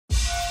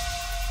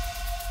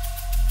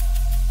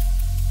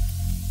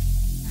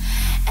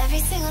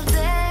single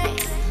day,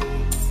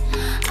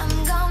 I'm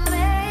gonna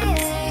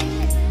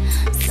make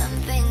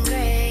something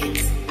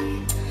great.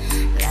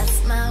 That's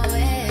my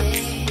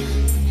way.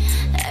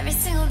 Every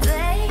single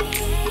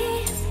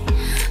day,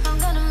 I'm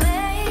gonna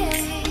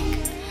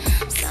make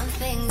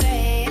something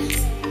great.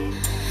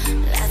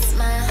 That's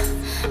my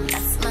way.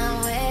 That's my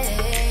way.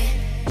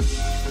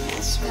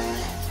 That's my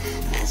way.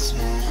 That's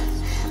my way.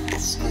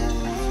 That's my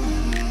way.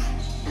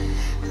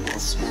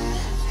 That's my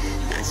way.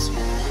 That's my way. That's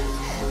my way.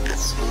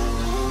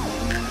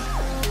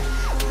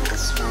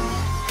 That's my way.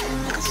 That's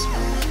my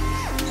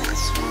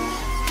way.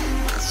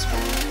 That's my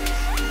way.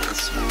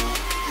 That's my way.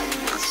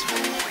 That's my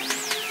way.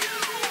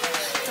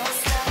 Don't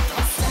stop,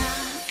 don't stop.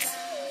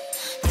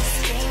 This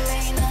game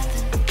ain't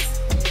nothing.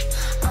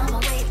 I'ma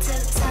wait to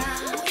the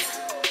top.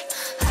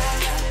 I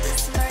love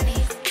this money.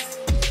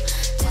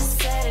 Just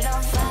set it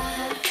on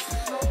fire.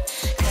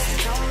 'Cause it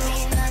don't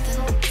mean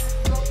nothing.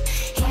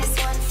 Here's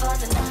one for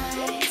the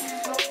night.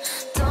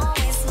 Don't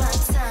waste my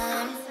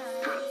time.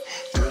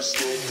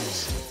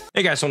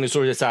 Hey guys, Tony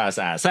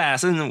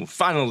Soysauceassassin.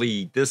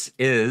 Finally, this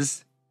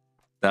is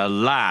the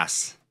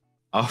last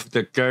of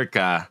the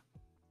Gurkha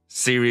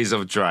series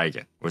of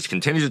Dragon, which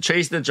continues to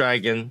chase the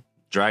Dragon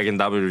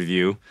W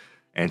review.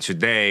 And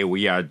today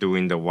we are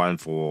doing the one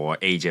for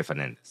AJ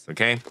Fernandez,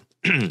 okay?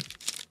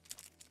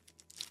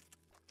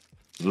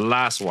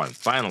 Last one,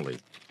 finally.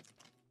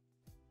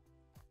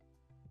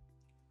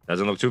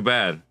 Doesn't look too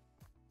bad,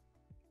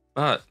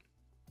 but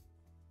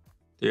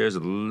there's a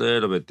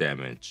little bit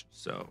damage,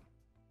 so.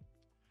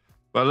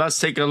 But let's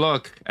take a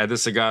look at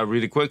this cigar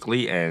really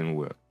quickly and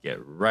we'll get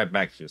right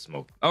back to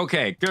smoke.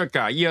 Okay,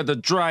 Gurkha, Year of the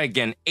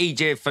Dragon,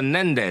 AJ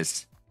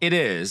Fernandez. It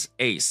is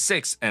a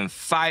 6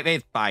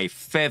 5/8 by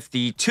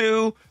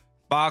 52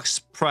 box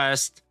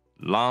pressed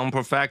long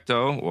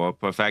perfecto, or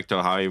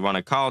perfecto, however you want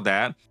to call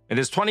that. It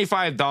is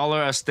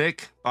 $25 a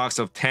stick, box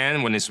of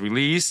 10 when it's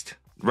released.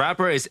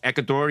 Wrapper is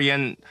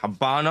Ecuadorian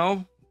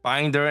Habano,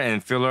 binder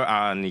and filler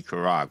are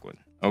Nicaraguan.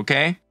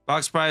 Okay,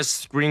 box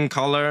price, green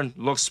color,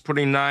 looks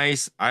pretty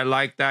nice. I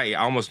like that. It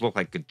almost looked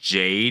like a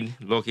jade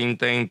looking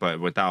thing, but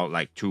without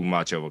like too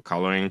much of a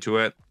coloring to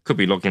it. Could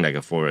be looking like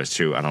a forest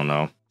too, I don't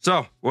know.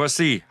 So we'll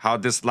see how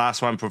this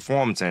last one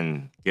performs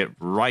and get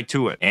right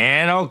to it.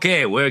 And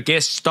okay, we'll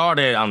get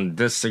started on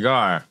this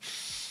cigar.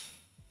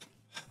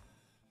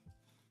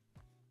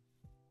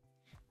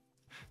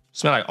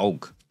 Smell like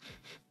oak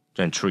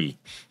and tree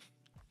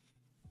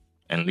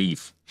and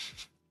leaf.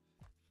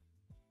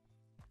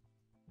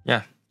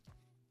 Yeah.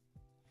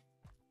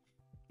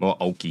 More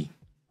oaky.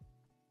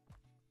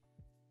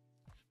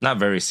 Not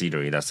very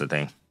cedary, that's the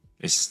thing.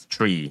 It's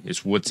tree,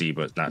 it's woodsy,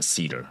 but not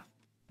cedar.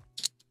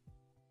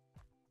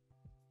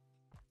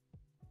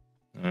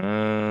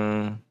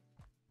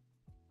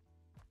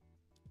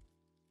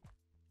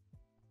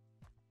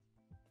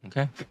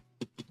 Okay.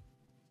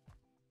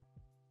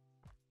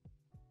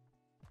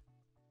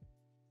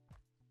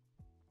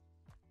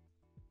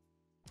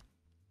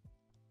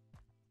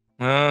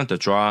 The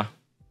draw.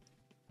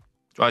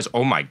 Draw is,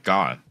 oh my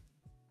god.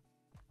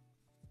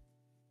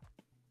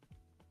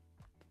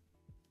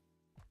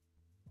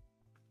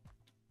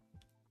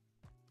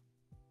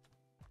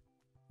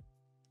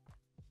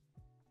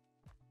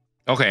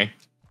 Okay,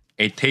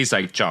 it tastes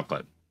like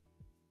chocolate.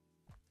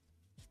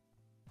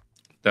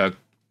 The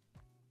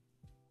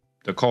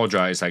cold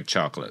draw is like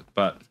chocolate,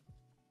 but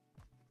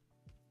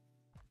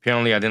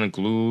apparently I didn't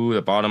glue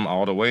the bottom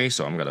all the way,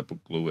 so I'm gonna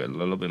glue it a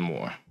little bit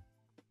more.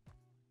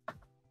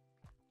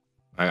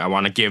 I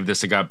want to give this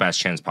cigar best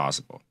chance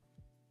possible,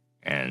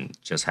 and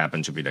just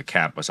happened to be the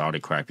cap was already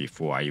cracked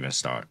before I even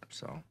start,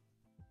 so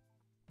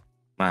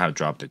might have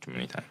dropped it too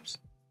many times.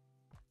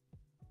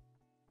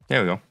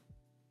 There we go.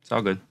 It's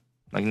all good.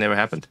 Like it never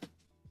happened.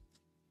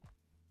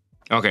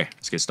 Okay,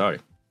 let's get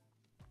started.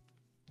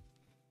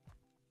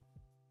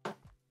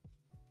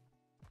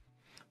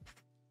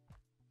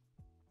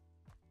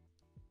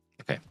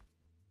 Okay.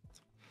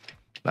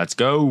 Let's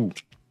go.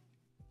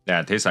 Yeah,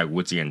 it tastes like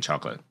woodsy and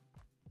chocolate.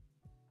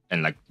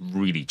 And like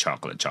really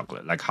chocolate,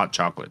 like hot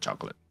chocolate.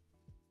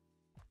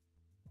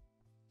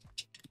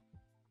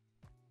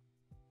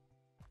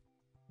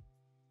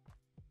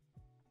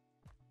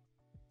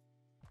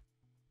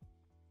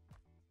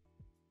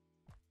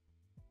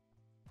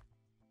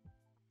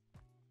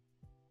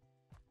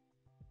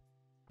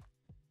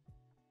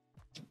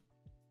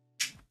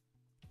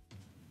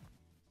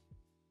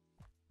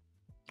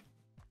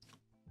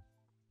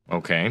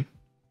 Okay.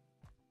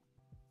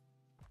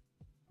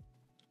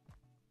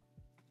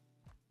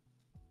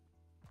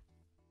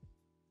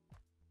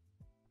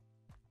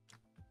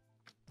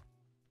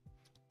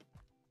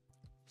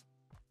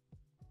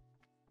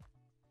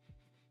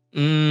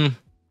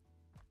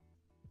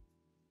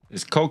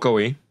 It's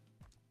cocoa-y.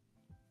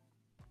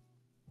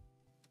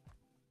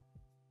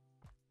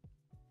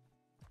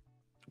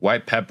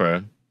 White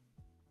pepper.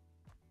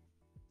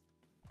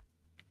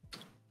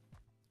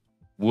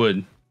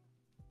 Wood.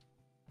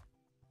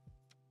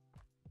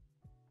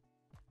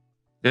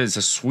 There's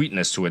a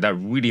sweetness to it that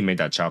really made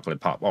that chocolate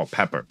pop. Oh,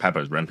 pepper.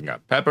 Pepper's ramping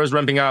up. Pepper's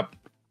ramping up.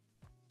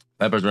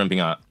 Pepper's ramping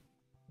up.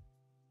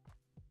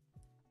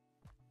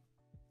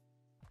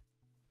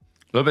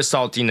 A little bit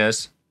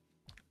saltiness.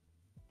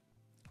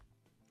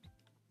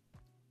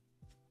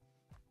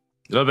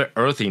 A little bit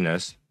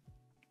earthiness.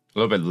 A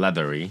little bit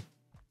leathery.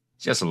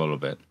 Just a little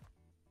bit.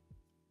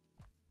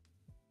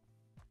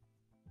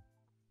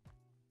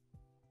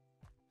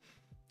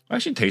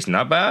 Actually tastes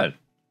not bad.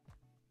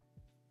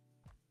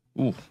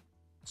 Ooh.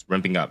 It's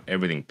ramping up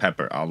everything.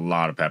 Pepper. A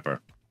lot of pepper.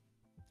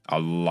 A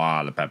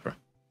lot of pepper.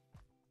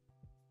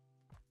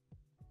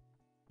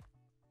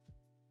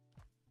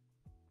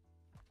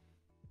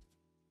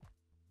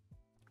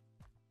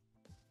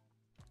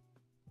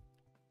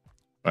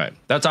 All right,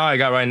 that's all I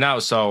got right now.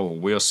 So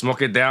we'll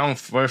smoke it down,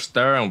 first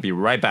stir, and we'll be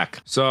right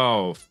back.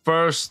 So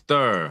first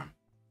stir.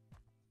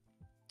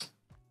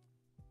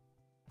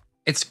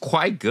 It's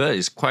quite good.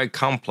 It's quite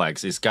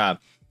complex. It's got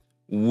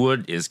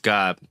wood. It's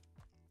got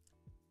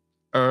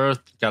earth.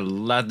 It's got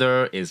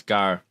leather. It's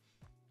got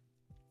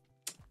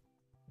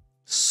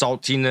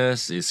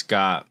saltiness. It's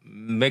got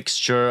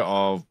mixture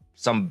of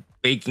some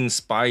baking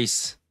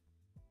spice.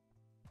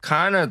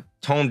 Kind of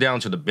toned down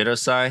to the bitter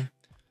side,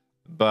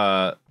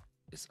 but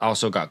it's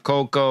also got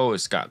cocoa,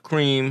 it's got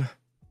cream,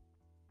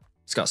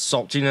 it's got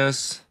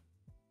saltiness,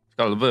 it's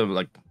got a little bit of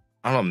like,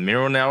 I don't know,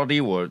 minerality,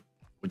 or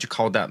would you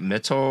call that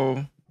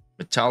metallic?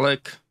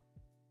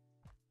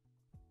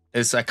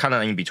 It's like kind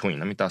of in between.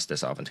 Let me dust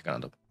this off and take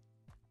another.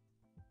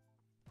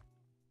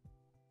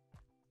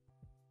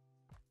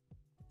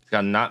 It's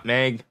got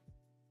nutmeg.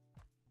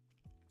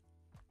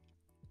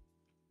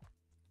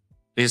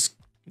 It's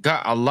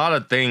got a lot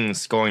of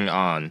things going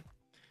on,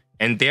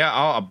 and they're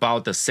all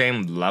about the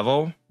same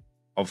level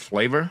of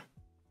flavor,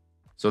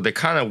 so they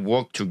kind of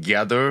work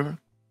together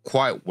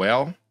quite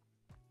well.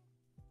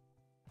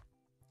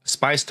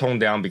 Spice toned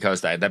down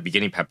because that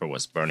beginning pepper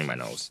was burning my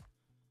nose.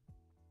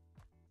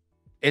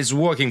 It's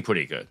working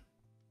pretty good.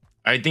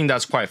 I think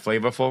that's quite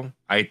flavorful.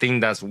 I think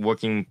that's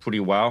working pretty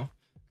well.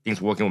 I think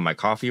it's working with my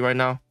coffee right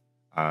now.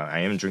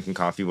 I am drinking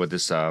coffee with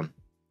this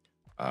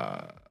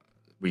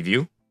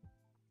review,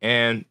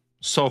 and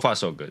so far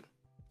so good.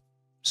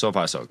 So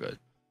far so good.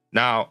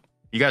 Now,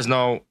 you guys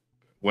know,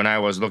 when I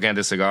was looking at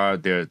this cigar,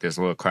 there's a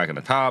little crack in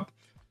the top.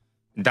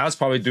 That's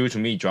probably due to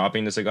me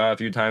dropping the cigar a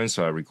few times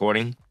for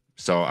recording.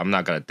 So I'm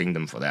not going to ding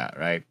them for that,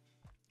 right?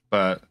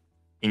 But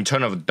in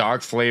terms of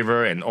dark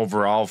flavor and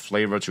overall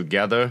flavor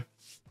together,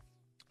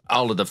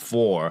 out of the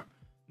four,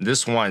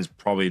 this one is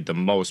probably the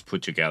most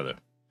put together.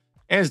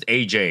 And it's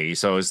AJ,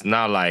 so it's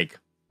not like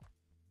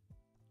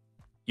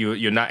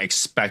you're not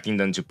expecting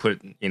them to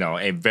put, you know,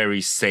 a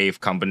very safe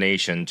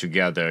combination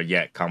together,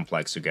 yet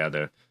complex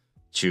together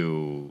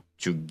to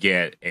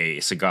get a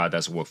cigar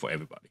that's work for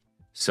everybody.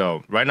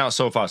 So right now,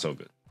 so far so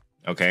good.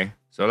 Okay,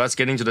 so let's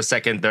get into the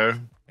second third,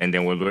 and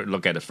then we'll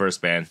look at the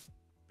first band.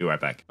 Be right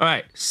back. All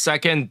right,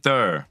 second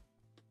third.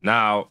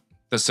 Now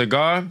the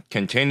cigar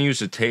continues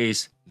to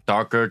taste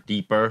darker,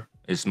 deeper.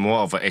 It's more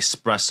of an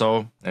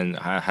espresso and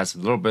has a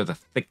little bit of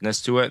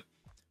thickness to it.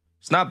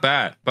 It's not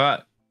bad,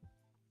 but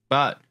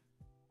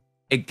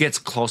it gets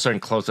closer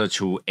and closer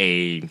to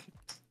a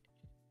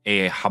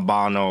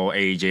Habano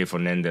AJ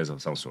Fernandez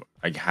of some sort.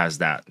 Like, has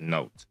that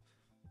note.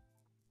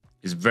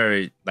 It's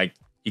very, like,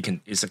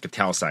 it's like a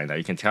tell sign that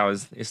you can tell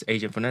it's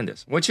AJ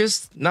Fernandez, which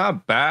is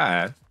not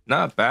bad,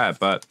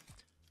 but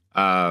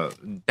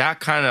that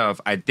kind of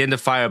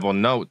identifiable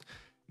note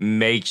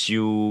makes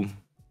it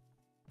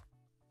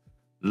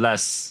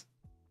less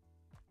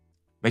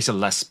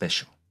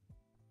special,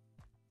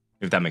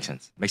 if that makes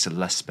sense. Makes it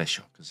less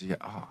special because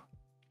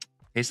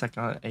tastes like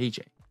AJ,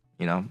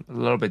 you know, a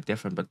little bit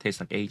different, but tastes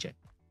like AJ.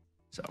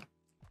 So,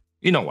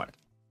 you know what?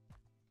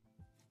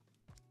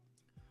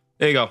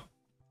 There you go.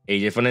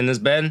 AJ Fernandez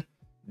band.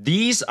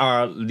 These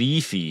are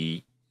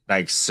leafy,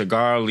 like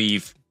cigar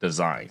leaf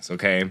designs,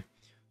 okay?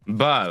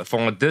 But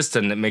from a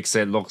distance, it makes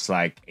it looks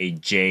like a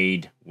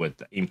jade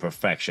with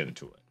imperfection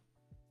to it.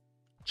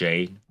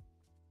 Jade.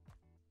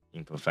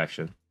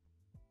 Imperfection.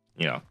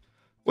 You know,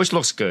 which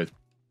looks good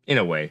in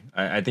a way.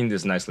 I think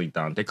this is nicely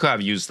done. They could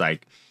have used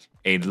like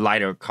a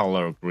lighter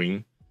color of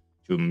green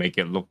to make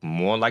it look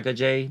more like a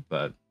jade,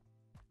 but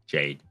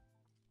jade.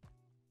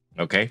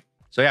 Okay,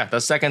 so yeah, the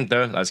second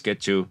third. Let's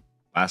get to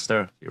last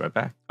third. Be right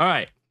back. All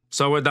right,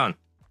 so we're done.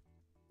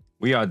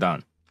 We are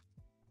done.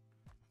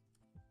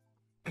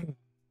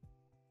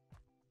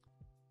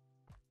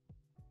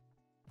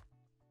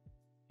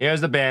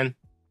 Here's the band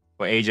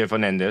for AJ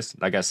Fernandez.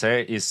 Like I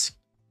said, it's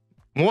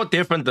more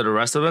different than the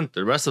rest of them.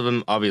 The rest of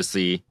them,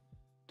 obviously,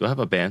 do I have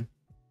a band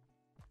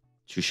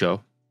to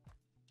show?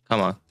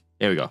 Come on,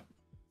 here we go.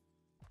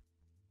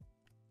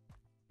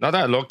 Now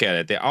that I look at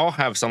it, they all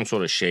have some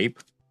sort of shape,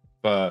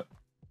 but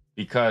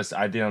because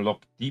I didn't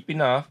look deep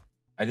enough,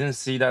 I didn't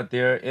see that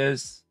there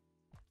is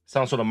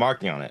some sort of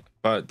marking on it.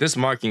 But this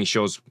marking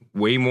shows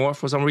way more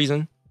for some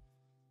reason.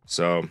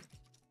 So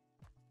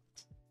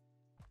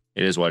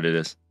it is what it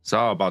is. It's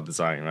all about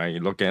design, right? You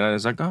look at it,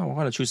 it's like, oh, I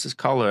want to choose this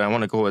color. I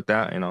want to go with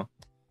that, you know.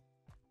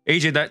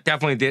 AJ that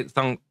definitely did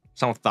some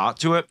thought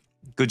to it.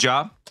 Good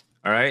job.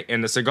 All right.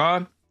 And the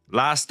cigar,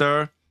 last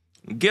stir,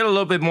 get a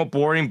little bit more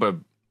boring, but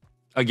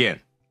again,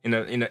 in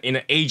an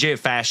AJ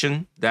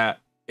fashion that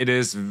it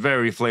is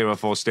very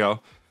flavorful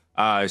still.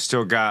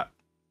 Still got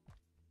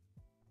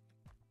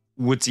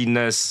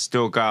woodiness,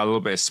 still got a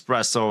little bit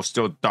espresso,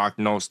 still dark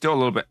note, still a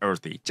little bit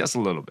earthy, just a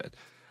little bit.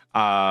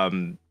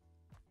 But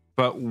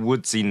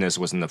woodiness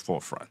was in the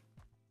forefront.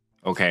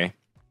 Okay.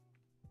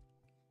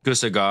 Good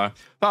cigar.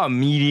 About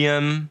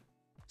medium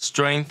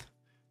strength,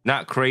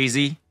 not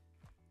crazy.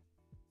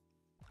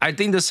 I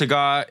think the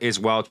cigar is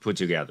well put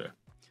together.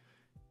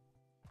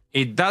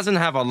 It doesn't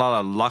have a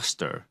lot of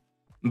luster,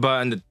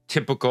 but in the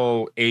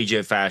typical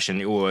aged fashion,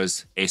 it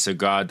was a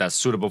cigar that's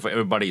suitable for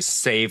everybody. It's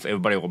safe.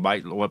 Everybody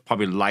would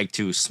probably like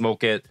to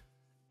smoke it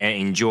and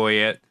enjoy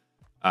it.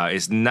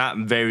 It's not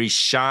very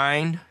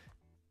shine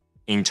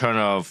in terms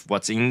of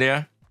what's in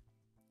there,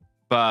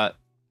 but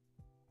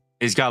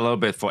it's got a little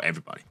bit for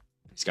everybody.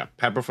 It's got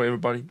pepper for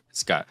everybody.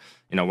 It's got,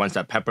 once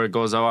that pepper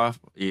goes off,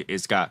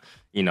 it's got,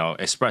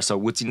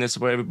 espresso woodiness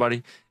for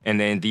everybody. And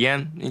then in the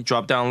end, it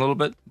dropped down a little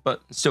bit,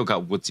 but still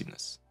got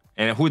woodiness.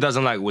 And who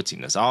doesn't like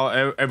woodiness?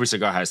 Every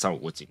cigar has some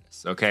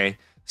woodiness, okay?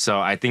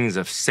 So I think it's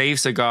a safe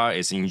cigar.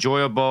 It's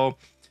enjoyable.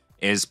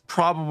 It's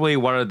probably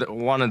one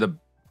of the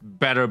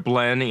better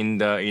blend in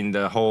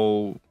the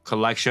whole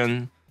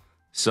collection.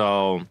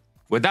 So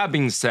with that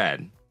being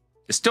said,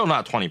 it's still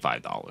not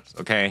 $25,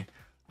 okay?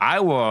 I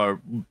will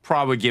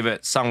probably give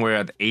it somewhere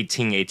at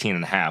 18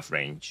 and a half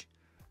range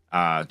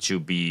to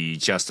be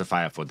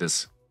justified for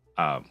this.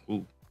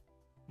 Ooh,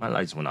 my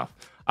lights went off.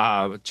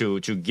 To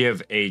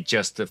give a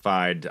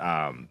justified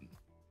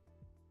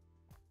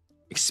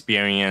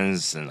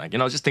experience, and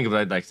just think of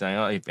it like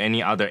if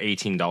any other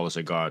 $18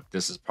 cigar,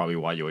 this is probably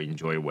what you'll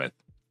enjoy with.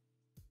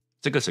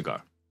 It's a good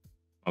cigar.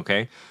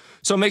 Okay,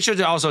 so make sure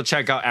to also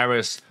check out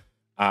Eric's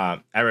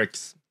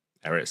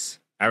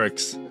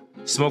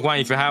Smoke One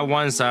if you have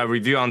one.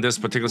 Review on this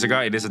particular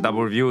cigar. It is a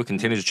double review.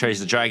 Continue to chase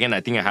the dragon. I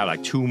think I have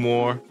like 2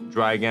 more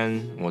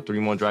dragon or 3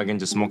 more dragon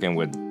to smoke, and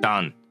we're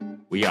done.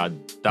 We are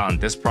done.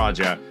 This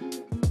project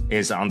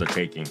is an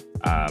undertaking.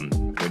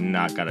 We're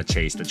not gonna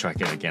chase the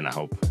dragon again, I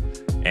hope.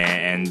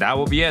 And that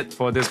will be it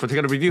for this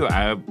particular review.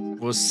 I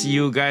will see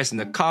you guys in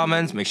the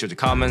comments. Make sure to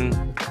comment,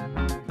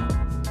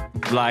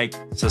 like,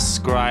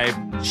 subscribe,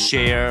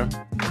 share.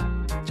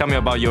 Tell me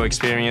about your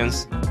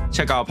experience.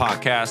 Check out our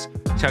podcast.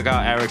 Check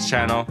out Eric's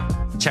channel.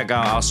 Check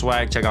out our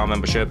swag. Check out our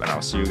membership. And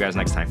I'll see you guys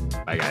next time.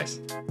 Bye, guys.